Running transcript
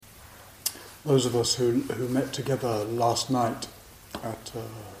Those of us who met together last night at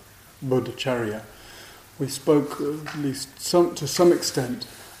Bodhacharya, we spoke at least to some extent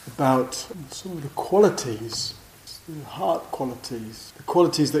about some of the qualities, the heart qualities, the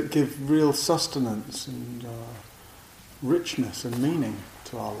qualities that give real sustenance and richness and meaning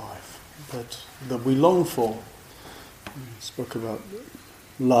to our life, that we long for. We spoke about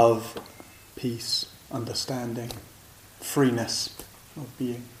love, peace, understanding, freeness of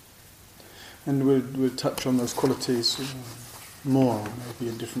being. And we'll touch on those qualities more, maybe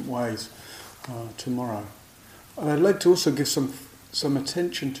in different ways, tomorrow. And I'd like to also give some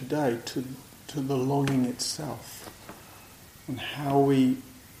attention today to the longing itself and how we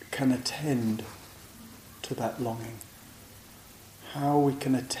can attend to that longing. How we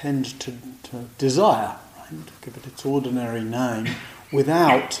can attend to desire, right? Give it its ordinary name,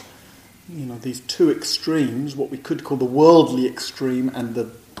 without, these two extremes, what we could call the worldly extreme and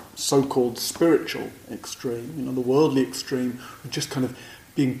the so-called spiritual extreme. The worldly extreme, we're just kind of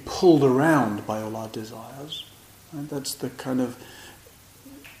being pulled around by all our desires. Right? That's the kind of,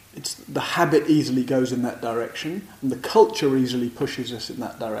 the habit easily goes in that direction, and the culture easily pushes us in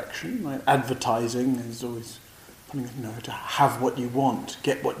that direction. Right? Advertising is always, to have what you want,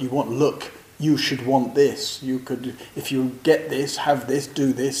 get what you want. Look, you should want this. You could, if you get this, have this,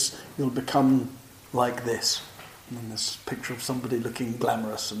 do this, you'll become like this. And then this picture of somebody looking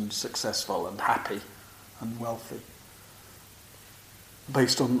glamorous and successful and happy and wealthy,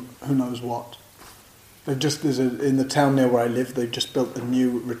 based on who knows what. In the town near where I live, they've just built a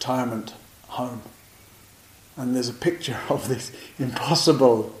new retirement home, and there's a picture of this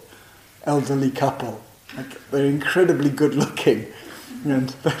impossible elderly couple. They're incredibly good looking, and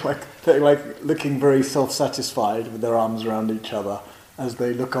they're like looking very self-satisfied with their arms around each other as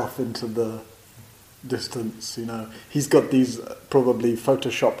they look off into the distance. He's got these probably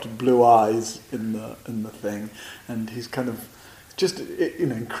photoshopped blue eyes in the thing, and he's kind of just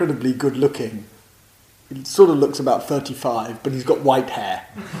incredibly good looking. He sort of looks about 35, but he's got white hair,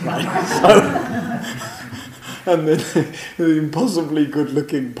 right? And then the impossibly good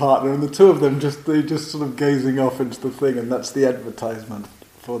looking partner, and the two of them they're just sort of gazing off into the thing, and that's the advertisement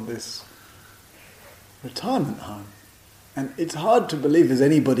for this retirement home. And it's hard to believe there's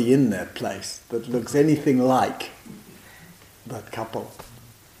anybody in their place that looks anything like that couple.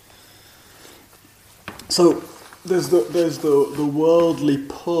 So there's the worldly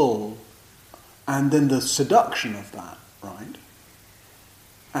pull, and then the seduction of that, right?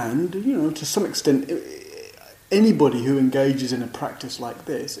 And to some extent, anybody who engages in a practice like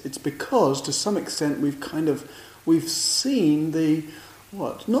this, it's because to some extent we've seen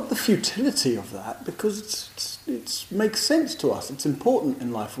not the futility of that, because it makes sense to us. It's important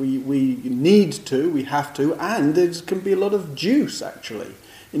in life. We need to, we have to, and there can be a lot of juice actually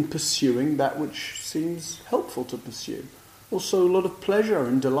in pursuing that which seems helpful to pursue. Also, a lot of pleasure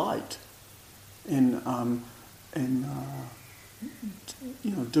and delight in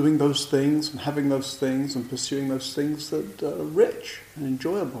doing those things and having those things and pursuing those things that are rich and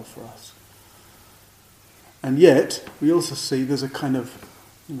enjoyable for us. And yet, we also see there's a kind of,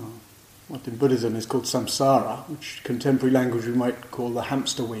 what in Buddhism is called samsara, which contemporary language we might call the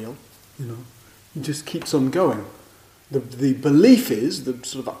hamster wheel. It just keeps on going. The belief is, the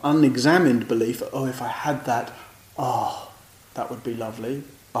sort of unexamined belief, if I had that, that would be lovely,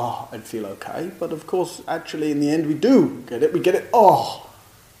 I'd feel okay. But of course, actually, in the end, we do get it. We get it, but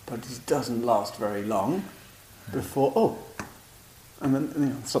it doesn't last very long before, and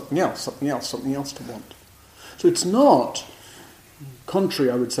then something else to want. So it's not,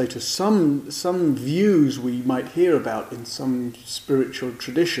 contrary, I would say, to some views we might hear about in some spiritual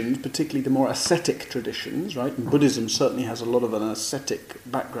traditions, particularly the more ascetic traditions, right? And Buddhism certainly has a lot of an ascetic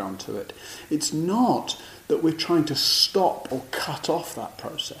background to it. It's not that we're trying to stop or cut off that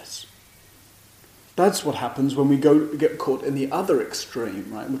process. That's what happens when we get caught in the other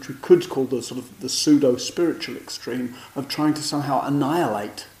extreme, right? Which we could call the sort of the pseudo-spiritual extreme of trying to somehow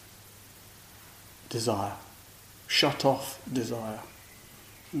annihilate desire, shut off desire,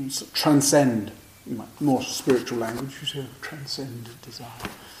 and transcend. More spiritual language, you say transcend desire.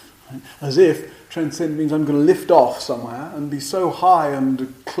 Right? As if transcend means I'm going to lift off somewhere and be so high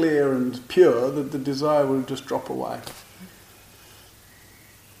and clear and pure that the desire will just drop away.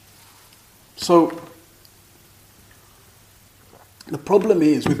 So, the problem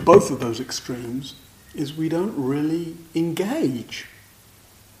is, with both of those extremes, is we don't really engage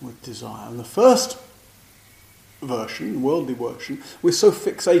with desire. And the first version, the worldly version, we're so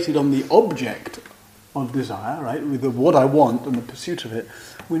fixated on the object of desire, right, with what I want and the pursuit of it,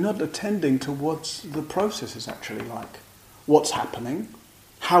 we're not attending to what the process is actually like. What's happening,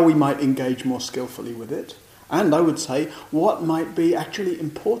 how we might engage more skillfully with it, and I would say what might be actually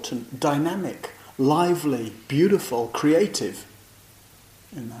important, dynamic, lively, beautiful, creative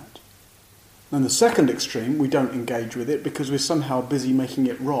in that. And the second extreme, we don't engage with it because we're somehow busy making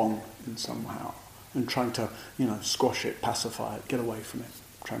it wrong in somehow and trying to, squash it, pacify it, get away from it,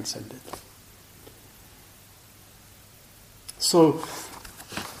 transcend it. So,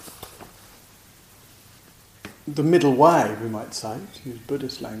 the middle way, we might say, to use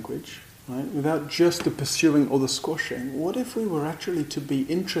Buddhist language, right, without just the pursuing or the squashing, what if we were actually to be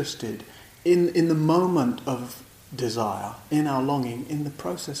interested in the moment of desire, in our longing, in the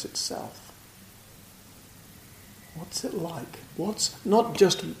process itself? What's it like? What's not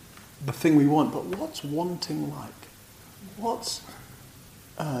just the thing we want, but what's wanting like? What's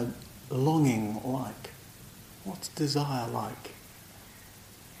longing like? What's desire like?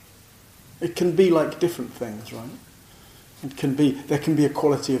 It can be like different things, right? There can be a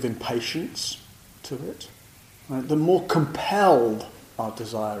quality of impatience to it. Right? The more compelled our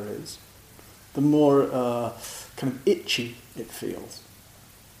desire is, the more kind of itchy it feels.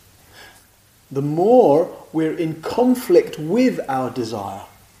 The more we're in conflict with our desire,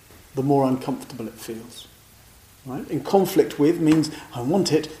 the more uncomfortable it feels. Right? In conflict with means I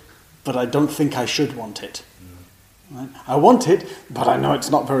want it, but I don't think I should want it. Right? I want it, but I know it's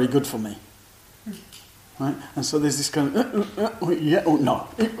not very good for me. Right? And so there's this kind of yeah, oh no,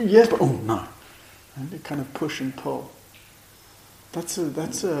 yes, but oh no, and they kind of push and pull. It's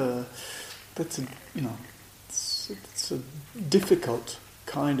a difficult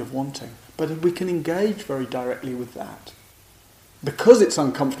kind of wanting, but we can engage very directly with that. Because it's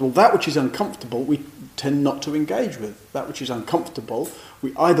uncomfortable, that which is uncomfortable we tend not to engage with. That which is uncomfortable,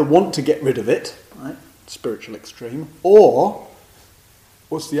 we either want to get rid of it, right, spiritual extreme, or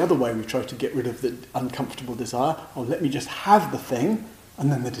what's the other way we try to get rid of the uncomfortable desire? Oh, let me just have the thing, and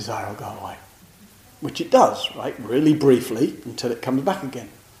then the desire will go away. Which it does, right, really briefly, until it comes back again.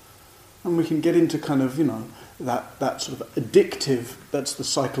 And we can get into kind of, that sort of addictive, that's the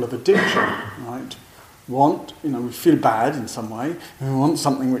cycle of addiction, right? We feel bad in some way, we want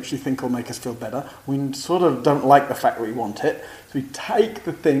something which we think will make us feel better, we sort of don't like the fact that we want it, so we take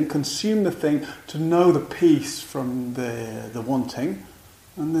the thing, consume the thing, to know the peace from the wanting,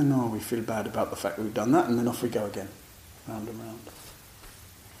 and then we feel bad about the fact that we've done that, and then off we go again, round and round.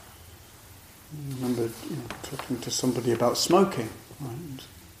 I remember talking to somebody about smoking, right?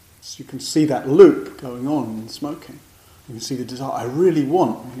 So you can see that loop going on in smoking. You can see the desire, I really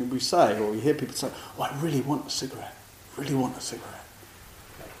want, we say, or we hear people say, oh, I really want a cigarette, really want a cigarette.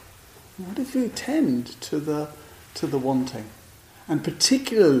 What if you tend to the wanting? And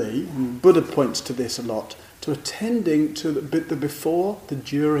particularly, and Buddha points to this a lot, to attending to the before, the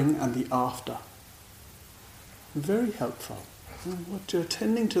during and the after. Very helpful. What you're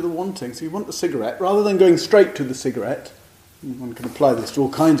attending to the wanting, so you want the cigarette, rather than going straight to the cigarette, one can apply this to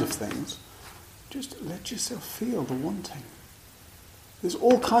all kinds of things, just let yourself feel the wanting. There's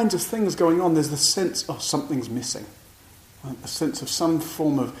all kinds of things going on. There's the sense of something's missing, right? The sense of some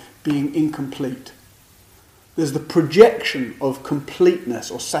form of being incomplete. There's the projection of completeness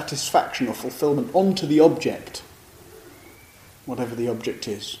or satisfaction or fulfillment onto the object, whatever the object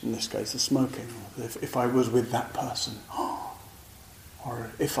is, in this case the smoking, or if I was with that person,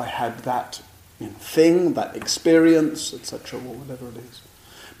 or if I had that thing, that experience, etc., or whatever it is.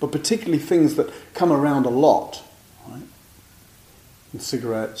 But particularly things that come around a lot, right? And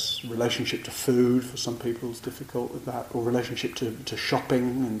cigarettes, relationship to food, for some people is difficult with that, or relationship to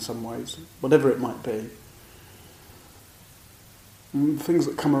shopping in some ways, whatever it might be. And things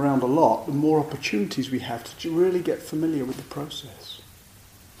that come around a lot, the more opportunities we have to really get familiar with the process.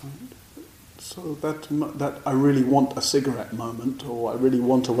 Right? So that I really want a cigarette moment, or I really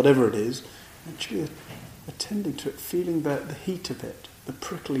want a whatever it is, actually attending to it, feeling the heat of it, the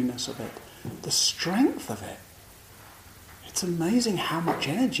prickliness of it, the strength of it. It's amazing how much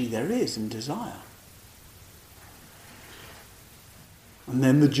energy there is in desire. And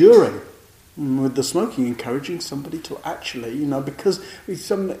then the during, with the smoking, encouraging somebody to actually, because with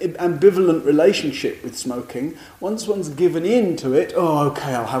some ambivalent relationship with smoking, once one's given in to it, oh,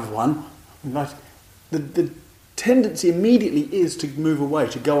 okay, I'll have one. Right? The tendency immediately is to move away,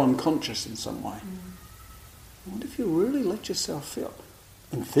 to go unconscious in some way. What if you really let yourself feel?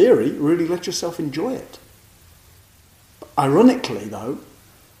 In theory, really let yourself enjoy it. Ironically, though,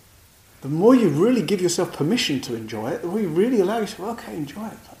 the more you really give yourself permission to enjoy it, the more you really allow yourself, okay, enjoy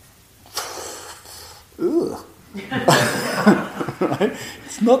it. Ugh. Right?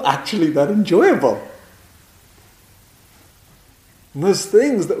 It's not actually that enjoyable. And those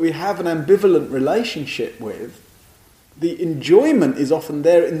things that we have an ambivalent relationship with, the enjoyment is often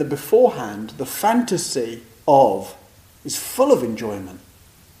there in the beforehand. The fantasy of is full of enjoyment.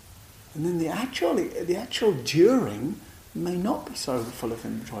 And then the actual during may not be so full of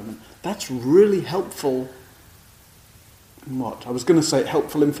enjoyment. That's really helpful. What? I was going to say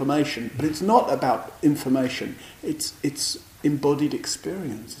helpful information, but it's not about information. It's embodied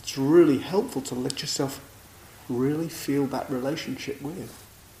experience. It's really helpful to let yourself really feel that relationship with.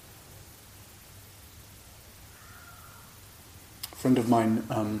 A friend of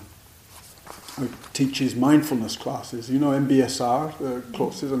mine who teaches mindfulness classes. You know MBSR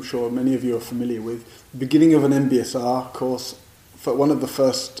courses, I'm sure many of you are familiar with. The beginning of an MBSR course, for one of the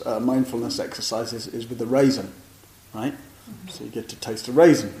first mindfulness exercises is with a raisin, right? So you get to taste a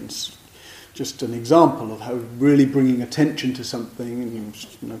raisin. It's just an example of how really bringing attention to something, and you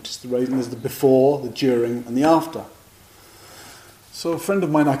notice the raisin. There's the before, the during, and the after. So a friend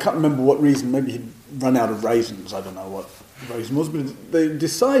of mine, I can't remember what reason, maybe he'd run out of raisins, I don't know what the reason was, but they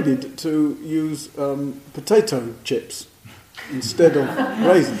decided to use potato chips instead of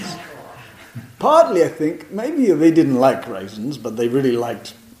raisins. Partly, I think, maybe they didn't like raisins, but they really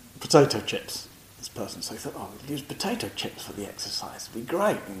liked potato chips. This person, so he thought, we'll use potato chips for the exercise. It'd be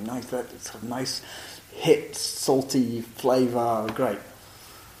great. And nice, it's a nice hit, salty flavour, great.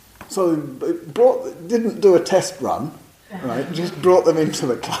 So they didn't do a test run, right? Just brought them into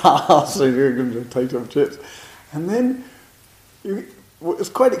the class, so you're going to do potato chips. And then he was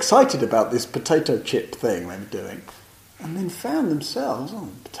quite excited about this potato chip thing they were doing. And then found themselves,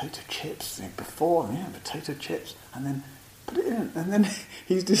 potato chips, potato chips, and then put it in. And then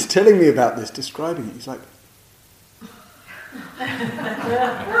he's just telling me about this, describing it. He's like,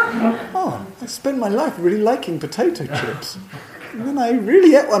 I spent my life really liking potato chips. And then I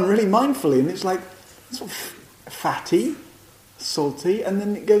really ate one really mindfully, and it's like sort of fatty, salty, and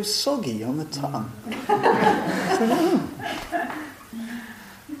then it goes soggy on the tongue. So,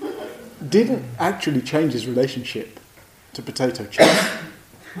 didn't actually change his relationship to potato chips.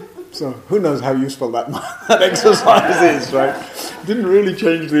 So who knows how useful that exercise is, right? Didn't really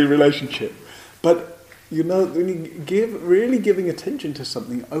change the relationship. But, when you really giving attention to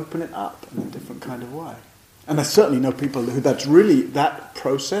something, open it up in a different kind of way. And I certainly know people who that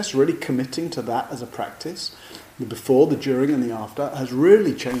process, really committing to that as a practice, the before, the during and the after, has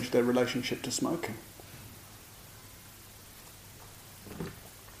really changed their relationship to smoking.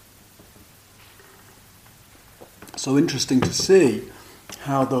 So interesting to see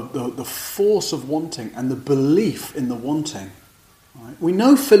how the force of wanting and the belief in the wanting. Right? We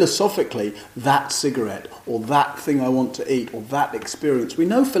know philosophically that cigarette or that thing I want to eat or that experience, we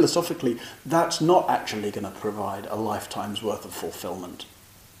know philosophically that's not actually going to provide a lifetime's worth of fulfillment.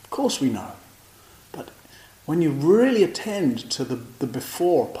 Of course we know. But when you really attend to the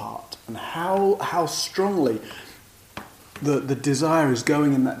before part and how strongly the desire is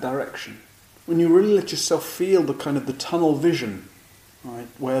going in that direction, when you really let yourself feel the kind of the tunnel vision, right,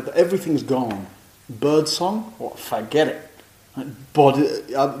 where everything's gone, bird song, forget it. Right?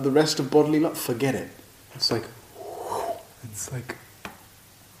 The rest of bodily life, forget it. It's like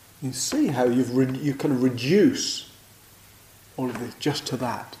you see how you kind of reduce all of this just to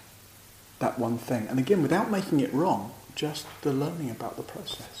that one thing, and again without making it wrong, just the learning about the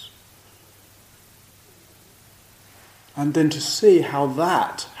process. And then to see how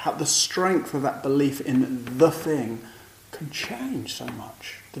the strength of that belief in the thing can change so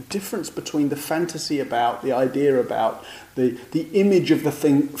much. The difference between the fantasy about, the idea about, the image of the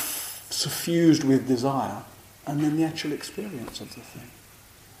thing suffused with desire, and then the actual experience of the thing.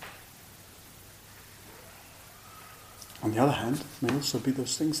 On the other hand, may also be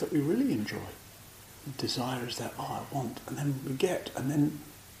those things that we really enjoy. The desire is that, I want, and then we get, and then,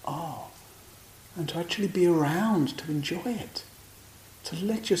 and to actually be around to enjoy it, to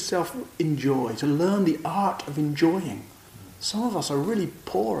let yourself enjoy, to learn the art of enjoying. Some of us are really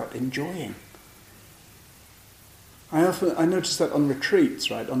poor at enjoying. I notice that on retreats,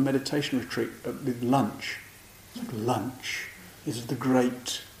 right, on meditation retreat, with lunch. Lunch is the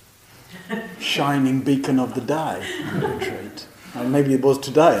great shining beacon of the day on the retreat. And maybe it was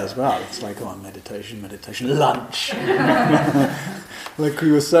today as well. It's like, meditation, lunch. Like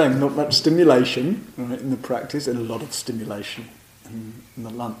we were saying, not much stimulation, right, in the practice, and a lot of stimulation in the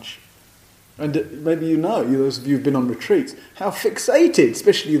lunch. And maybe those of you who've been on retreats, how fixated,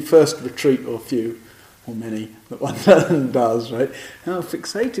 especially the first retreat or few, or many, that one does, right? How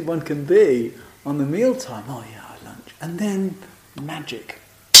fixated one can be on the mealtime. Lunch. And then, magic.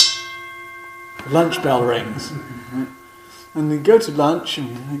 The lunch bell rings. Right? And we go to lunch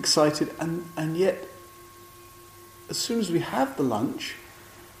and we're excited, and yet, as soon as we have the lunch,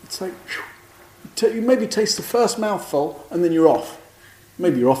 it's like, You maybe taste the first mouthful and then you're off.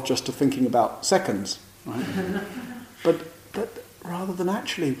 Maybe you're off just to thinking about seconds, right? but rather than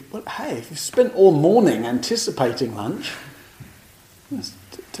actually, but hey, if you've spent all morning anticipating lunch,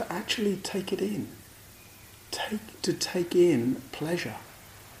 to actually take it in. To take in pleasure.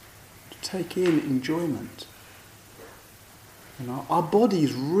 To take in enjoyment. You know, our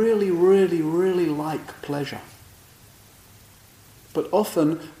bodies really, really, really like pleasure. But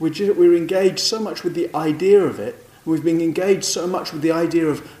often we're engaged so much with the idea of it, we've been engaged so much with the idea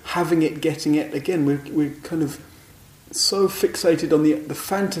of having it, getting it. Again, we're kind of so fixated on the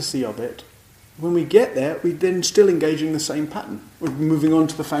fantasy of it. When we get there, we're then still engaging the same pattern. We're moving on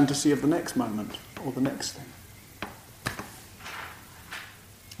to the fantasy of the next moment or the next thing.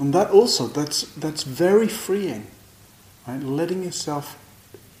 And that also, that's very freeing. Right? Letting yourself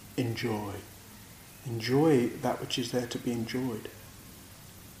enjoy that which is there to be enjoyed.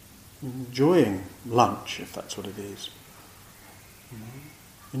 Enjoying lunch, if that's what it is. You know?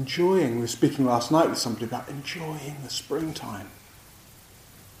 Enjoying, we were speaking last night with somebody about enjoying the springtime.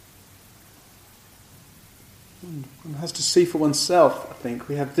 One has to see for oneself, I think.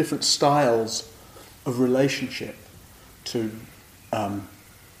 We have different styles of relationship to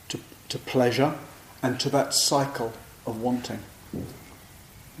pleasure and to that cycle of wanting.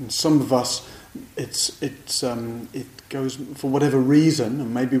 And some of us, it goes for whatever reason,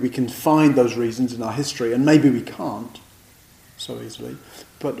 and maybe we can find those reasons in our history, and maybe we can't so easily.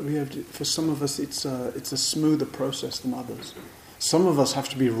 But for some of us, it's a smoother process than others. Some of us have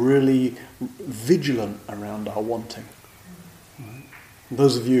to be really vigilant around our wanting. Right?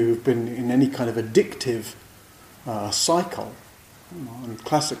 Those of you who've been in any kind of addictive cycle, and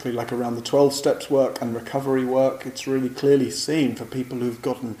classically, like around the 12 steps work and recovery work, it's really clearly seen for people who've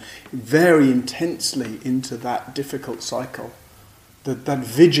gotten very intensely into that difficult cycle, that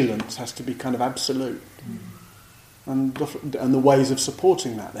vigilance has to be kind of absolute. And the ways of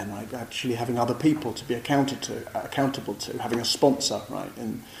supporting that then, like actually having other people to be accountable to, having a sponsor, right,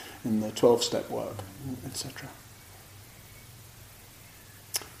 in the 12-step work, etc.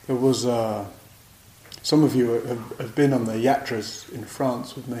 There was some of you have been on the yatras in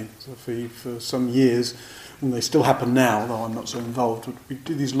France with me for some years, and they still happen now, though I'm not so involved. We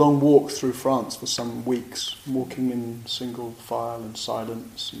do these long walks through France for some weeks, walking in single file and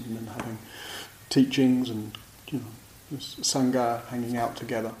silence, and then having teachings and Sangha hanging out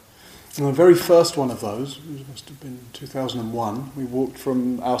together. And the very first one of those, it must have been 2001, we walked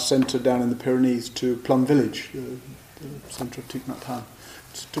from our centre down in the Pyrenees to Plum Village, the centre of Thich Nhat Hanh.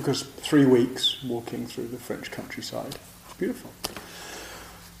 It took us 3 weeks walking through the French countryside. It's beautiful.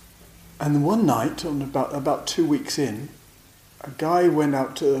 And one night, about 2 weeks in, a guy went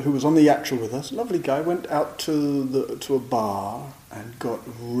out who was on the yatra with us, a lovely guy, went out to a bar and got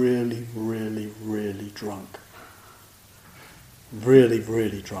really, really, really drunk. Really,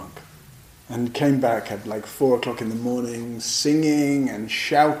 really drunk. And came back at like 4 o'clock in the morning, singing and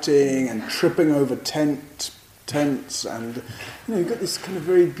shouting and tripping over tents, and you got this kind of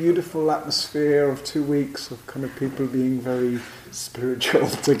very beautiful atmosphere of 2 weeks of kind of people being very spiritual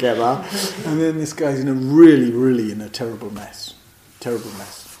together. And then this guy's really in a terrible mess.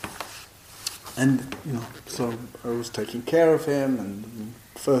 And, so I was taking care of him, and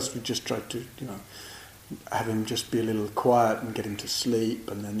first we just tried to, have him just be a little quiet and get him to sleep.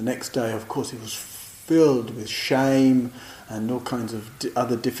 And then the next day, of course, he was filled with shame and all kinds of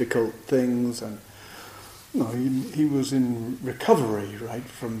other difficult things. And he was in recovery, right,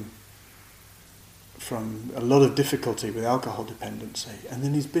 from a lot of difficulty with alcohol dependency. And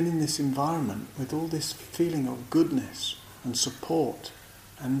then he's been in this environment with all this feeling of goodness and support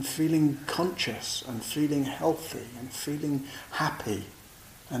and feeling conscious and feeling healthy and feeling happy.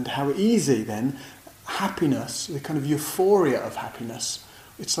 And how easy then happiness, the kind of euphoria of happiness,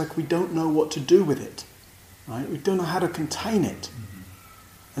 it's like we don't know what to do with it, right? We don't know how to contain it.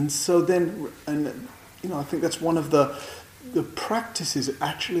 And so then, I think that's one of the practices,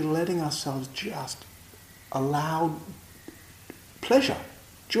 actually letting ourselves just allow pleasure,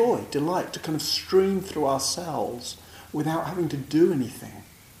 joy, delight to kind of stream through ourselves without having to do anything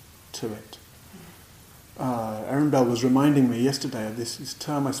to it. Aaron Bell was reminding me yesterday of this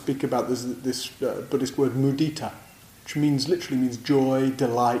term I speak about, this Buddhist word mudita, which literally means joy,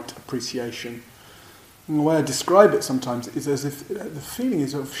 delight, appreciation. And the way I describe it sometimes is as if the feeling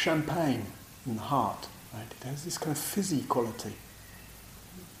is of champagne in the heart. Right? It has this kind of fizzy quality.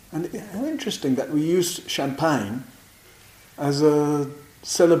 And how interesting that we use champagne as a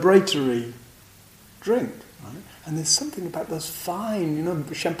celebratory drink. Right? And there's something about those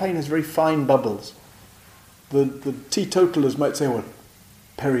fine, champagne has very fine bubbles. The teetotalers might say, well,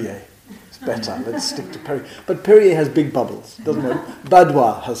 Perrier, It's better. Let's stick to Perrier. But Perrier has big bubbles, doesn't it?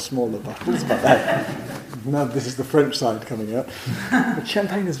 Badois has smaller bubbles, but now this is the French side coming out. But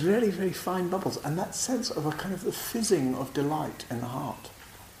champagne has very, very fine bubbles, and that sense of a kind of the fizzing of delight in the heart.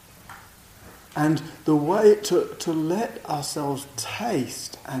 And the way to let ourselves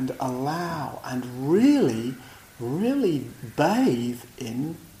taste and allow and really, really bathe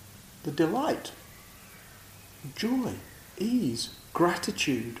in the delight, joy, ease,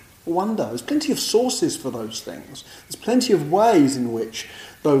 gratitude, wonder. There's plenty of sources for those things. There's plenty of ways in which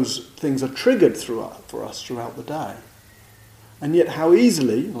those things are triggered for us throughout the day. And yet how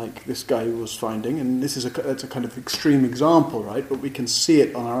easily, like this guy was finding, and it's a kind of extreme example, right? But we can see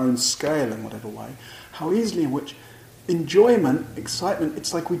it on our own scale in whatever way, how easily in which enjoyment, excitement,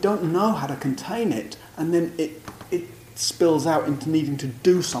 it's like we don't know how to contain it, and then it spills out into needing to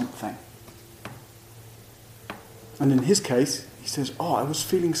do something. And in his case, he says, I was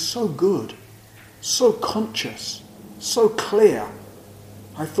feeling so good, so conscious, so clear.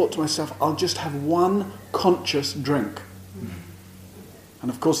 I thought to myself, I'll just have one conscious drink. And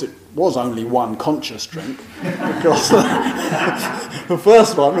of course it was only one conscious drink, because the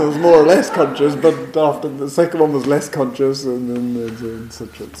first one was more or less conscious, but after the second one was less conscious, and then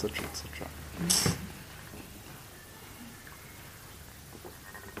etc., etc., etc.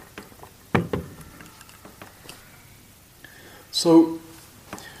 So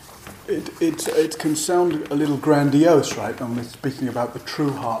it can sound a little grandiose, right, when we're speaking about the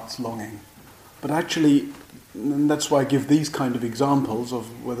true heart's longing. But actually, and that's why I give these kind of examples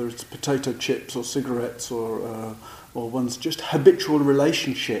of whether it's potato chips or cigarettes or one's just habitual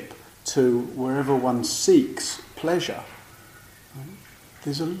relationship to wherever one seeks pleasure. Right?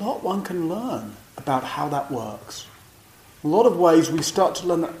 There's a lot one can learn about how that works. A lot of ways we start to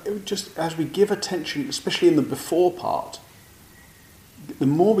learn that just as we give attention, especially in the before part, the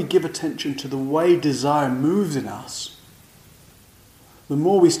more we give attention to the way desire moves in us, the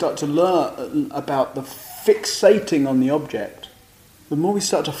more we start to learn about the fixating on the object, the more we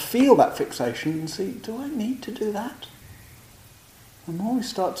start to feel that fixation and see, do I need to do that? The more we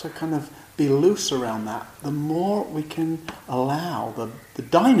start to kind of be loose around that, the more we can allow the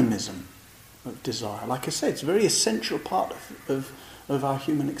dynamism of desire. Like I said, it's a very essential part of our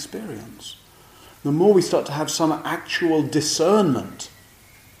human experience. The more we start to have some actual discernment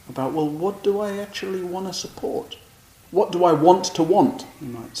about, well, what do I actually want to support? What do I want to want, you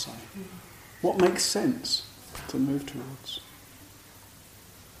might say? What makes sense to move towards?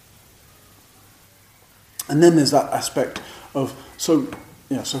 And then there's that aspect of, so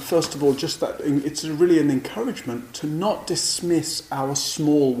first of all, just that it's really an encouragement to not dismiss our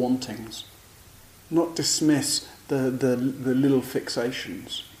small wantings, not dismiss the little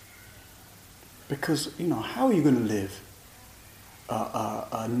fixations. Because, how are you going to live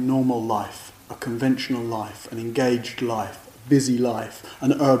a normal life, a conventional life, an engaged life, a busy life,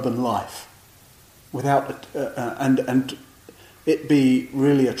 an urban life, without and it be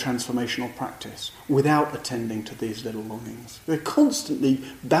really a transformational practice without attending to these little longings? They're constantly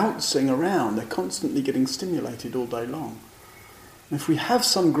bouncing around. They're constantly getting stimulated all day long. And if we have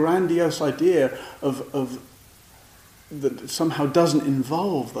some grandiose idea of that somehow doesn't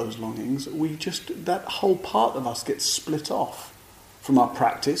involve those longings, that whole part of us gets split off from our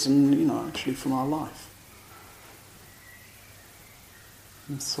practice and, actually from our life.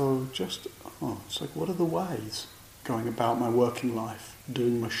 And so it's like, what are the ways going about my working life,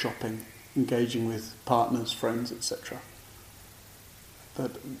 doing my shopping, engaging with partners, friends, etc.,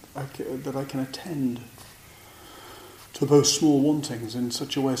 that I can attend to those small wantings in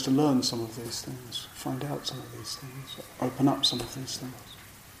such a way as to learn some of these things, find out some of these things, open up some of these things.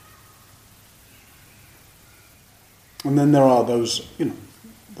 And then there are those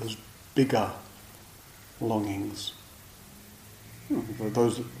bigger longings,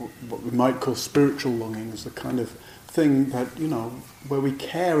 those what we might call spiritual longings, the kind of thing that, where we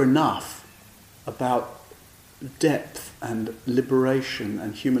care enough about depth and liberation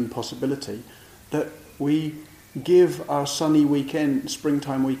and human possibility that we give our sunny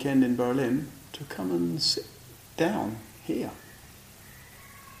springtime weekend in Berlin to come and sit down here.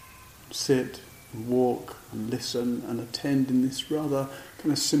 Sit and walk and listen and attend in this rather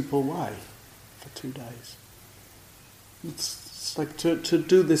kind of simple way for 2 days. It's like to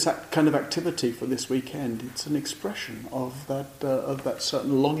do this kind of activity for this weekend. It's an expression of that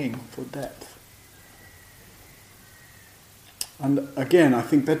certain longing for depth. And again, I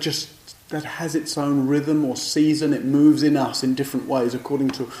think that has its own rhythm or season. It moves in us in different ways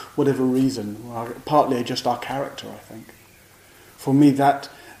according to whatever reason. Partly just our character, I think. For me, that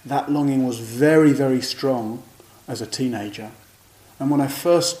longing was very, very strong as a teenager. And when I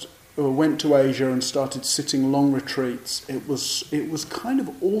first went to Asia and started sitting long retreats, it was kind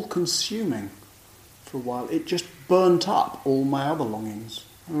of all-consuming for a while. It just burnt up all my other longings.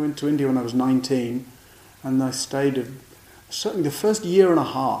 I went to India when I was 19, and I stayed certainly the first year and a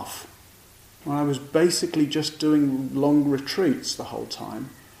half, when I was basically just doing long retreats the whole time.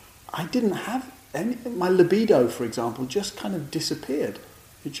 I didn't have any. My libido, for example, just kind of disappeared.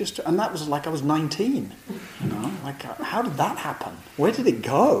 And that was like I was 19. Like how did that happen? Where did it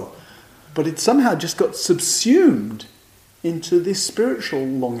go? But it somehow just got subsumed into this spiritual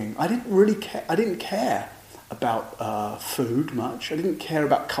longing. I didn't really care. I didn't care about food much. I didn't care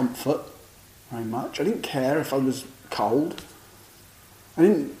about comfort very much. I didn't care if I was cold.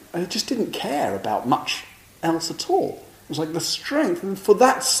 I just didn't care about much else at all. It was like the strength, and for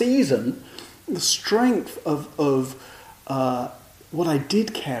that season, the strength of what I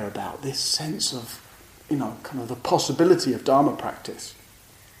did care about, this sense of, kind of the possibility of Dharma practice,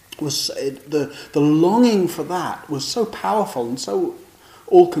 was the longing for that was so powerful and so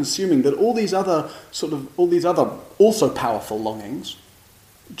all-consuming that all these other also powerful longings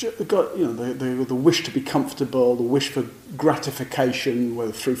got, the wish to be comfortable, the wish for gratification,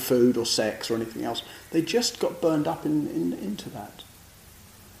 whether through food or sex or anything else, they just got burned up into that.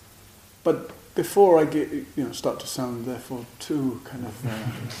 But before I start to sound therefore too kind of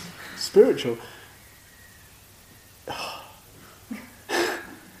spiritual,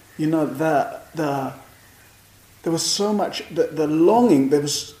 there was so much the longing. There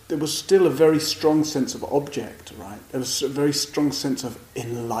was still a very strong sense of object, right? There was a very strong sense of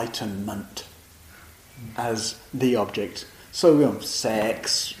enlightenment as the object. So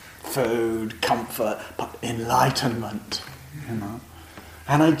sex, food, comfort, but enlightenment,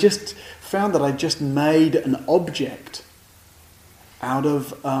 And I just found that I just made an object out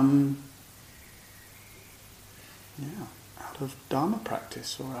of Dharma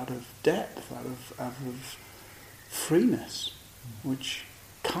practice, or out of depth, out of freeness, which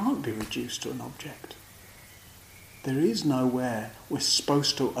can't be reduced to an object. There is nowhere we're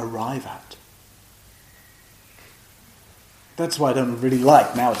supposed to arrive at. That's why I don't really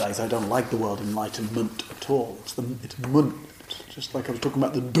like nowadays. I don't like the word enlightenment at all. It's munt. Just like I was talking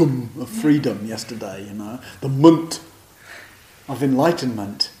about the dum of freedom yesterday, the munt of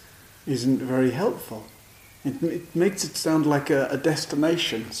enlightenment isn't very helpful. It makes it sound like a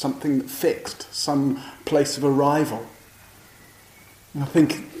destination, something fixed, some place of arrival. And I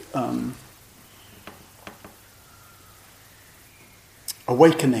think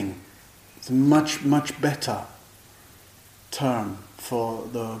awakening is a much, much better term for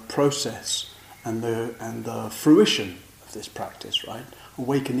the process and the fruition of this practice, right?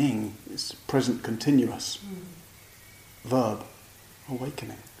 Awakening is present continuous verb.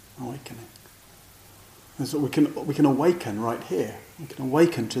 Awakening. And so we can awaken right here. We can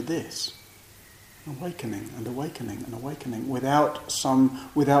awaken to this. Awakening and awakening and awakening without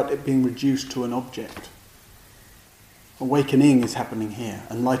it being reduced to an object. Awakening is happening here.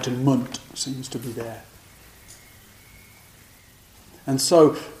 Enlightenment seems to be there. And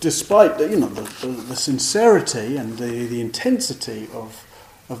so, despite the sincerity and the intensity of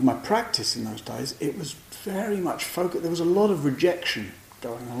my practice in those days, it was very much focused. There was a lot of rejection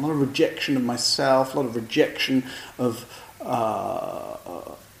going on, a lot of rejection of myself, a lot of rejection of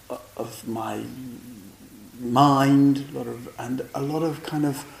my mind, a lot of kind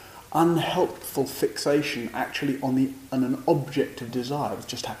of unhelpful fixation actually on an object of desire. It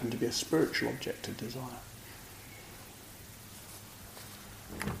just happened to be a spiritual object of desire.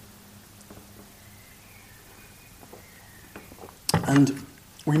 And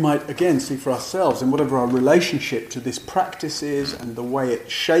we might again see for ourselves, in whatever our relationship to this practice is and the way it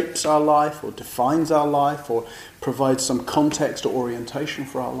shapes our life or defines our life or provides some context or orientation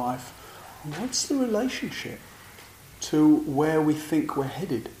for our life, what's the relationship to where we think we're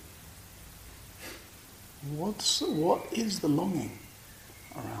headed? What is the longing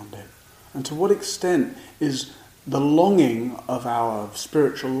around it? And to what extent is the longing of our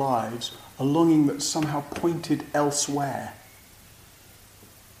spiritual lives a longing that's somehow pointed elsewhere?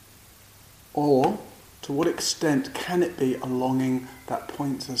 Or, to what extent can it be a longing that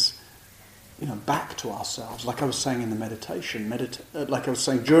points us, back to ourselves? Like I was saying in the meditation, like I was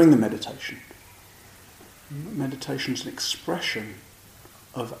saying during the meditation. Meditation is an expression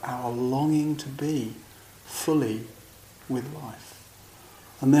of our longing to be fully with life.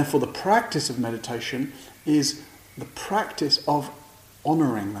 And therefore the practice of meditation is the practice of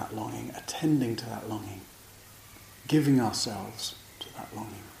honouring that longing, attending to that longing, giving ourselves to that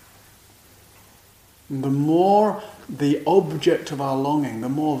longing. The more the object of our longing, the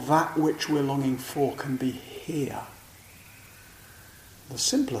more that which we're longing for can be here. the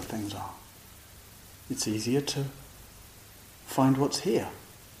simpler things are. It's easier to find what's here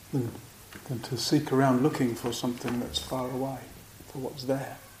than to seek around looking for something that's far away, for what's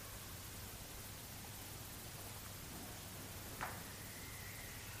there.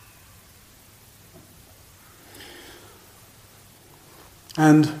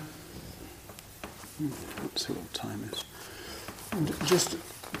 And let's see what time is. And just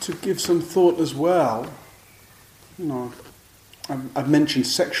to give some thought as well, I've mentioned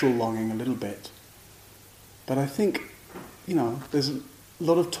sexual longing a little bit, but I think, there's a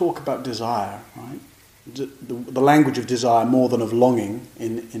lot of talk about desire, right? The language of desire more than of longing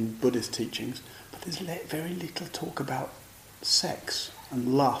in Buddhist teachings, but there's very little talk about sex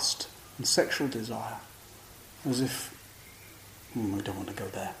and lust and sexual desire, as if I don't want to go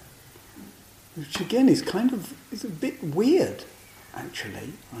there. Which again is is a bit weird,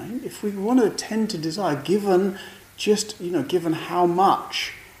 actually, right? If we want to attend to desire, given how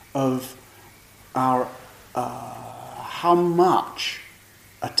much of our, how much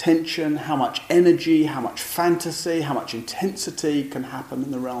attention, how much energy, how much fantasy, how much intensity can happen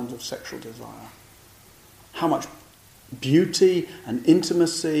in the realms of sexual desire. How much beauty and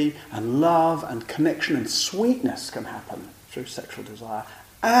intimacy and love and connection and sweetness can happen through sexual desire,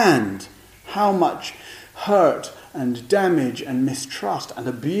 and how much hurt and damage and mistrust and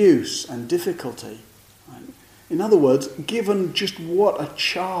abuse and difficulty. Right? In other words, given just what a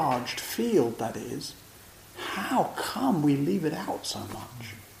charged field that is, how come we leave it out so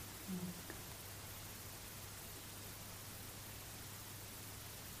much?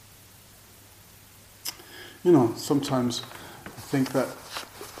 Sometimes I think that,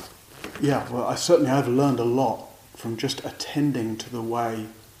 I've learned a lot from just attending to the way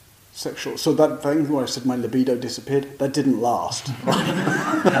sexual... So that thing where I said my libido disappeared, that didn't last.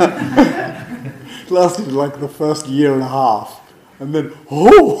 It lasted like the first year and a half. And then,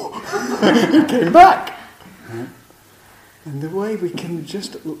 it came back. Right? And the way we can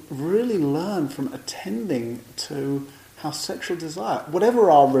just really learn from attending to how sexual desire,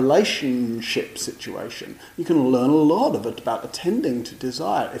 whatever our relationship situation, you can learn a lot about attending to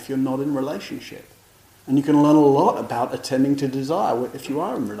desire if you're not in relationship. And you can learn a lot about attending to desire if you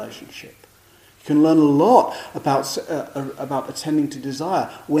are in relationship. You can learn a lot about attending to desire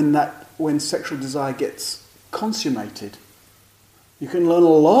when sexual desire gets consummated. You can learn a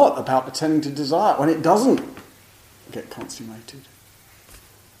lot about attending to desire when it doesn't get consummated.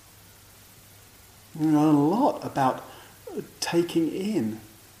 You can learn a lot about taking in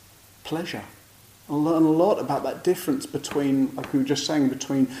pleasure. I'll learn a lot about that difference between, like we were just saying,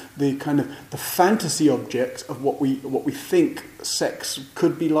 between the kind of the fantasy objects of what we think sex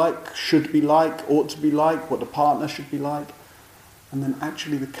could be like, should be like, ought to be like, what the partner should be like, and then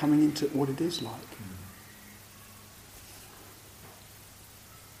actually the coming into what it is like.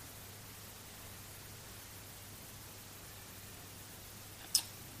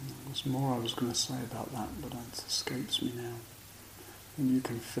 There's more I was going to say about that, but it escapes me now. And you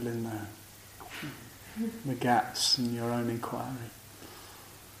can fill in the gaps in your own inquiry.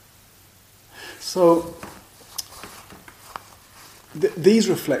 So, these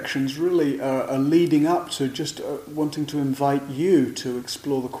reflections really are leading up to just wanting to invite you to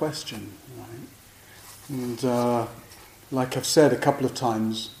explore the question, right? And like I've said a couple of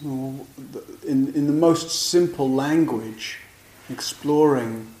times, in the most simple language,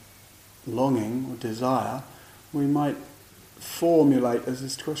 exploring longing or desire, we might formulate as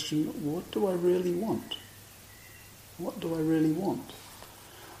this question, what do I really want? What do I really want?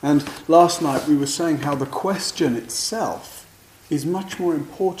 And last night we were saying how the question itself is much more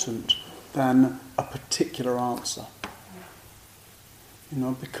important than a particular answer.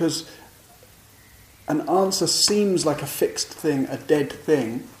 Because an answer seems like a fixed thing, a dead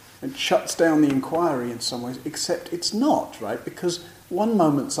thing. It shuts down the inquiry in some ways, except it's not, right? Because one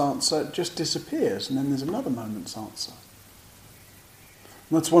moment's answer just disappears, and then there's another moment's answer.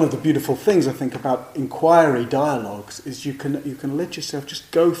 And that's one of the beautiful things, I think, about inquiry dialogues, is you can let yourself just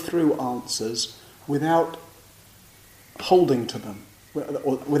go through answers without holding to them,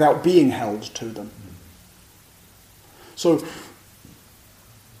 or without being held to them. So,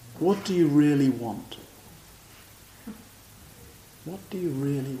 what do you really want? What do you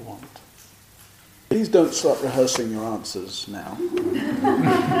really want? Please don't start rehearsing your answers now.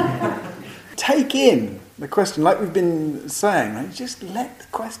 Take in the question, like we've been saying, right? Just let the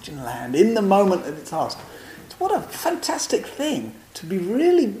question land in the moment that it's asked. What a fantastic thing to be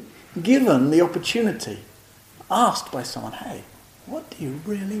really given the opportunity, asked by someone, hey, what do you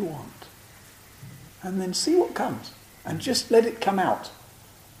really want? And then see what comes, and just let it come out.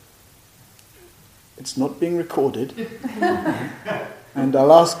 It's not being recorded. And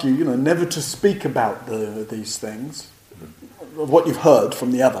I'll ask you, never to speak about these things, of what you've heard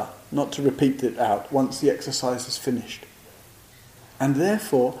from the other, not to repeat it out once the exercise is finished. And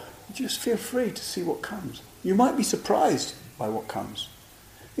therefore, just feel free to see what comes. You might be surprised by what comes.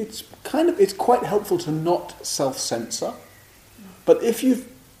 It's quite helpful to not self-censor, but if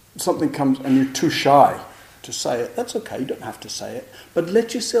something comes and you're too shy to say it, that's okay, you don't have to say it, but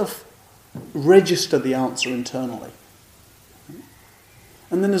let yourself register the answer internally.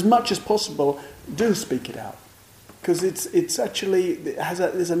 And then as much as possible, do speak it out. Because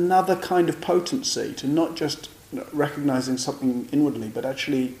there's another kind of potency to not just recognizing something inwardly, but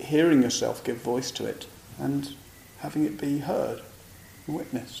actually hearing yourself give voice to it and having it be heard,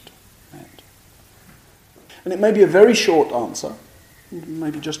 witnessed. And it may be a very short answer,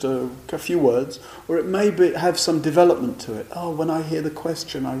 maybe just a few words, or it may have some development to it. Oh, when I hear the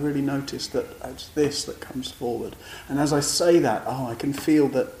question, I really notice that it's this that comes forward. And as I say that, I can feel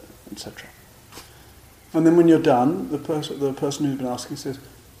that, etc. And then when you're done, the person who's been asking says,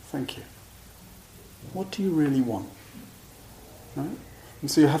 thank you. What do you really want? Right? And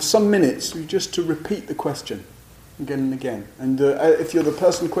so you have some minutes just to repeat the question again and again. And if you're the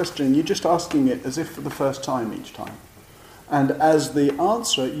person questioning, you're just asking it as if for the first time each time. And as the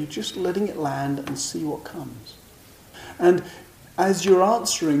answer, you're just letting it land and see what comes. And as you're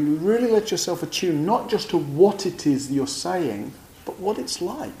answering, you really let yourself attune not just to what it is you're saying, but what it's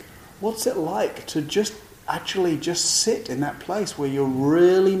like. What's it like to just sit in that place where you're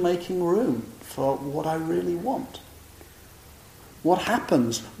really making room for what I really want? What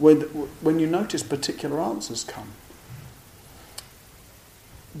happens when you notice particular answers come?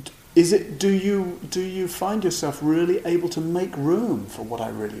 Do you find yourself really able to make room for what I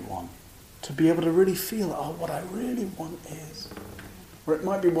really want? To be able to really feel, what I really want is... Or it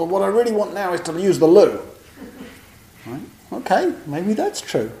might be, what I really want now is to use the loo. Right? Okay, maybe that's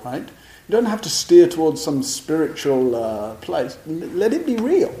true, right? You don't have to steer towards some spiritual place. Let it be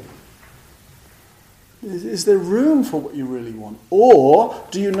real. Is there room for what you really want? Or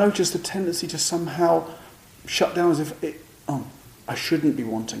do you notice the tendency to somehow shut down as if, I shouldn't be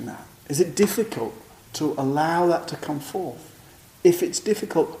wanting that? Is it difficult to allow that to come forth? If it's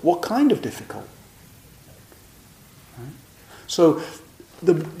difficult, what kind of difficult? Right? So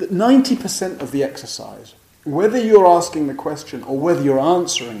the 90% of the exercise, whether you're asking the question or whether you're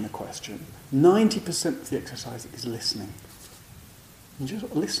answering the question, 90% of the exercise is listening. And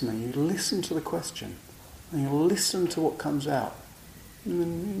just listening. You listen to the question and you listen to what comes out. And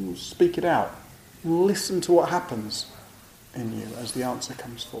then you speak it out. And listen to what happens in you as the answer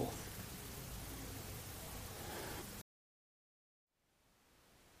comes forth.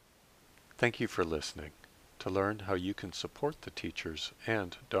 Thank you for listening. To learn how you can support the teachers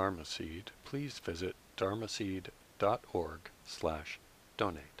and Dharma Seed, please visit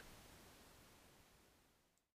dharmaseed.org/donate.